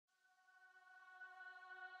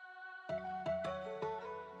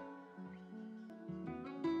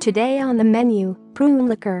Today on the menu, prune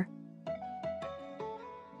liquor.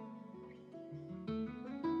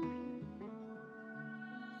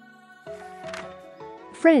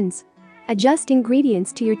 Friends, adjust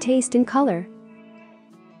ingredients to your taste and color.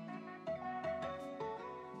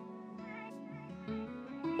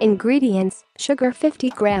 Ingredients: sugar 50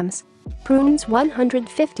 grams, prunes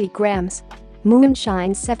 150 grams,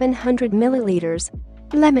 moonshine 700 milliliters,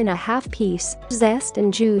 lemon a half piece, zest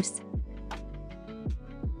and juice.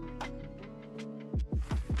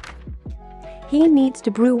 He needs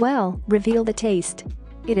to brew well, reveal the taste.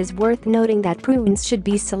 It is worth noting that prunes should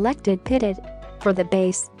be selected pitted. For the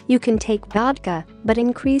base, you can take vodka, but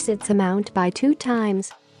increase its amount by 2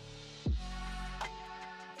 times.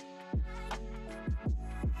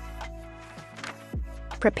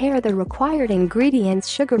 Prepare the required ingredients: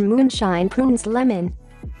 sugar, moonshine, prunes, lemon.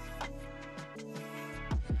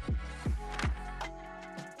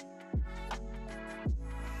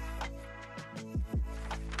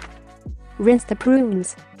 Rinse the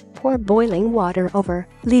prunes. Pour boiling water over,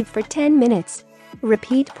 leave for 10 minutes.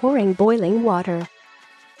 Repeat pouring boiling water.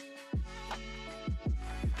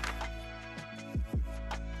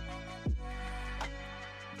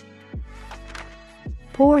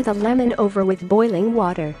 Pour the lemon over with boiling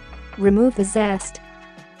water. Remove the zest.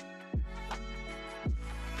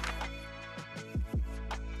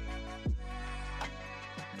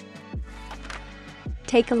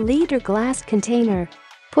 Take a liter glass container.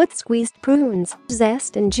 Put squeezed prunes,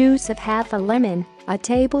 zest and juice of half a lemon, a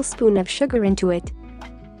tablespoon of sugar into it.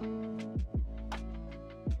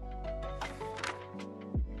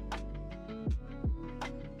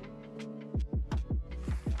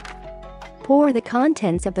 Pour the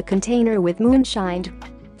contents of the container with moonshine.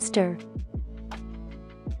 Stir.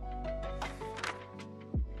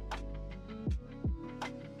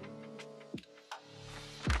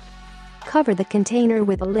 Cover the container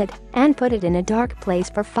with a lid and put it in a dark place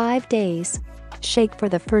for 5 days. Shake for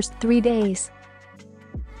the first 3 days.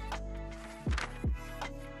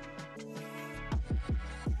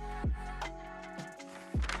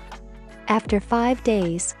 After 5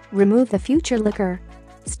 days, remove the future liquor.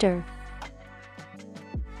 Stir.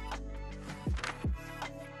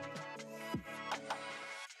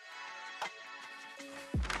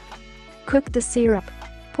 Cook the syrup.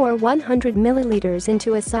 Pour 100 milliliters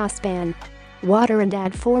into a saucepan. Water and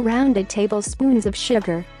add 4 rounded tablespoons of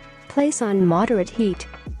sugar. Place on moderate heat.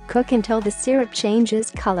 Cook until the syrup changes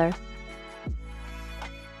color.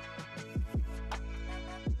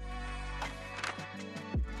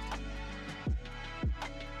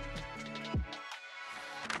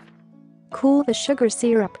 Cool the sugar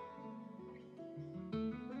syrup.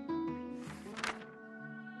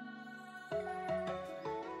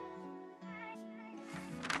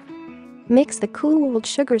 Mix the cooled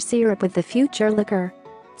sugar syrup with the future liquor.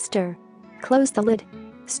 Stir. Close the lid.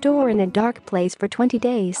 Store in a dark place for 20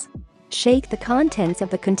 days. Shake the contents of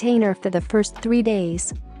the container for the first 3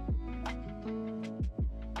 days.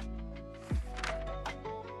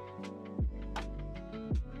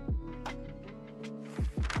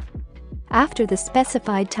 After the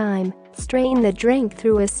specified time, strain the drink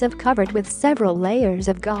through a sieve covered with several layers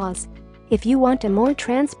of gauze. If you want a more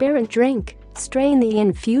transparent drink, strain the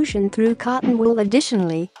infusion through cotton wool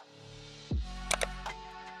additionally.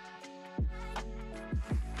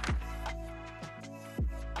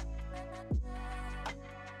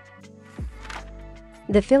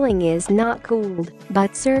 The filling is not cooled,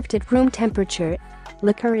 but served at room temperature.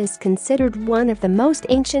 Liquor is considered one of the most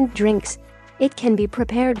ancient drinks. It can be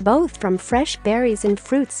prepared both from fresh berries and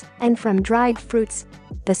fruits and from dried fruits.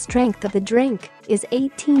 The strength of the drink is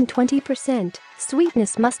 18–20%.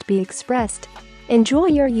 Sweetness must be expressed. Enjoy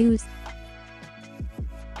your use.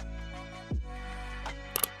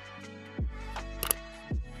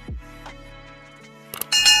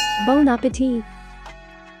 Bon appetit!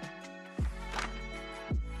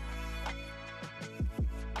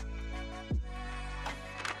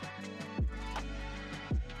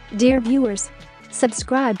 Dear viewers,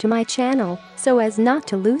 subscribe to my channel so as not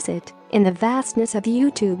to lose it. In the vastness of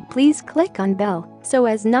YouTube, please click on bell so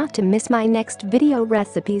as not to miss my next video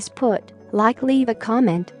recipes. Put like, leave a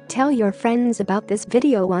comment, tell your friends about this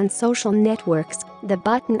video on social networks. The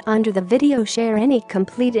button under the video, share any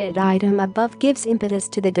completed item above, gives impetus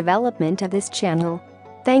to the development of this channel.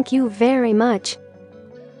 Thank you very much.